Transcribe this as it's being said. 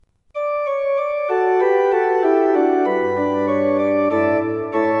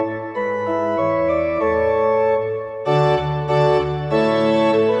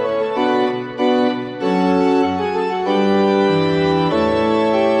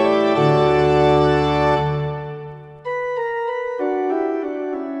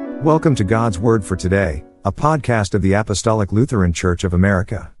Welcome to God's Word for Today, a podcast of the Apostolic Lutheran Church of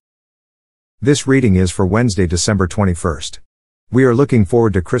America. This reading is for Wednesday, December 21st. We are looking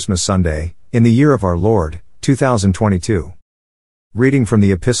forward to Christmas Sunday, in the year of our Lord, 2022. Reading from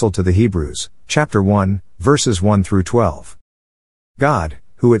the Epistle to the Hebrews, chapter 1, verses 1 through 12. God,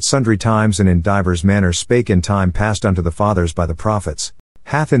 who at sundry times and in divers manners spake in time past unto the fathers by the prophets,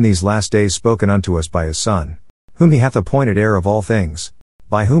 hath in these last days spoken unto us by his Son, whom he hath appointed heir of all things,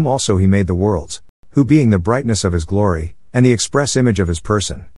 by whom also he made the worlds, who being the brightness of his glory, and the express image of his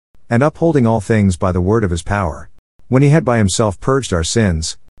person, and upholding all things by the word of his power, when he had by himself purged our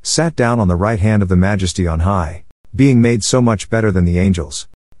sins, sat down on the right hand of the Majesty on high, being made so much better than the angels,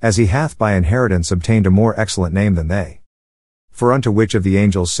 as he hath by inheritance obtained a more excellent name than they. For unto which of the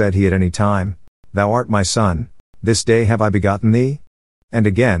angels said he at any time, Thou art my Son, this day have I begotten thee? And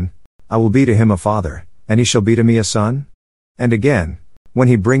again, I will be to him a father, and he shall be to me a son? And again, when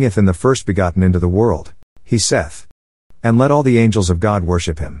he bringeth in the first begotten into the world, he saith, And let all the angels of God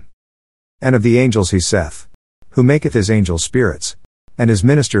worship him. And of the angels he saith, Who maketh his angels spirits, and his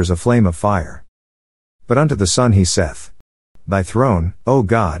ministers a flame of fire. But unto the Son he saith, Thy throne, O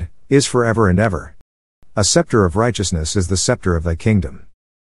God, is forever and ever. A scepter of righteousness is the scepter of thy kingdom.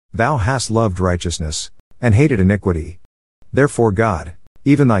 Thou hast loved righteousness, and hated iniquity. Therefore God,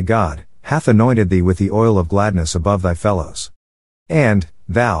 even thy God, hath anointed thee with the oil of gladness above thy fellows. And,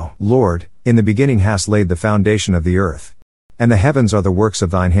 thou, Lord, in the beginning hast laid the foundation of the earth. And the heavens are the works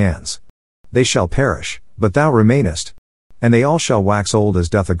of thine hands. They shall perish, but thou remainest. And they all shall wax old as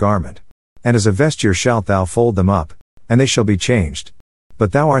doth a garment. And as a vesture shalt thou fold them up, and they shall be changed.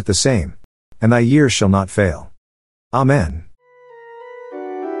 But thou art the same, and thy years shall not fail. Amen.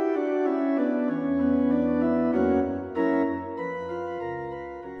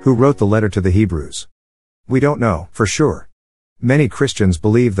 Who wrote the letter to the Hebrews? We don't know, for sure. Many Christians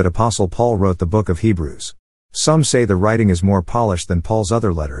believe that Apostle Paul wrote the book of Hebrews. Some say the writing is more polished than Paul's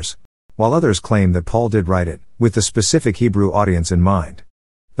other letters, while others claim that Paul did write it, with the specific Hebrew audience in mind.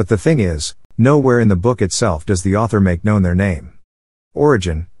 But the thing is, nowhere in the book itself does the author make known their name.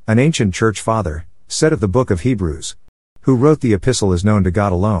 Origen, an ancient church father, said of the book of Hebrews, who wrote the epistle is known to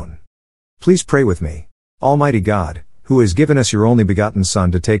God alone. Please pray with me. Almighty God, who has given us your only begotten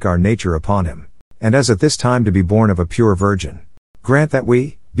Son to take our nature upon him, and as at this time to be born of a pure virgin, grant that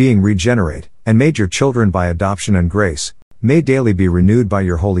we, being regenerate, and made your children by adoption and grace, may daily be renewed by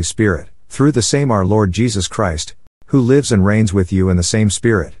your Holy Spirit, through the same our Lord Jesus Christ, who lives and reigns with you in the same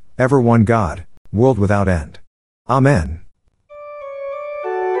Spirit, ever one God, world without end. Amen.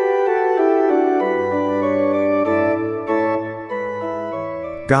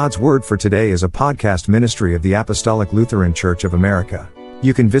 God's Word for Today is a podcast ministry of the Apostolic Lutheran Church of America.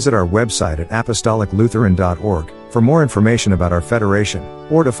 You can visit our website at apostoliclutheran.org for more information about our federation,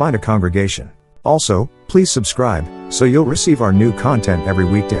 or to find a congregation. Also, please subscribe, so you'll receive our new content every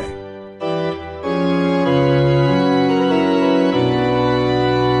weekday.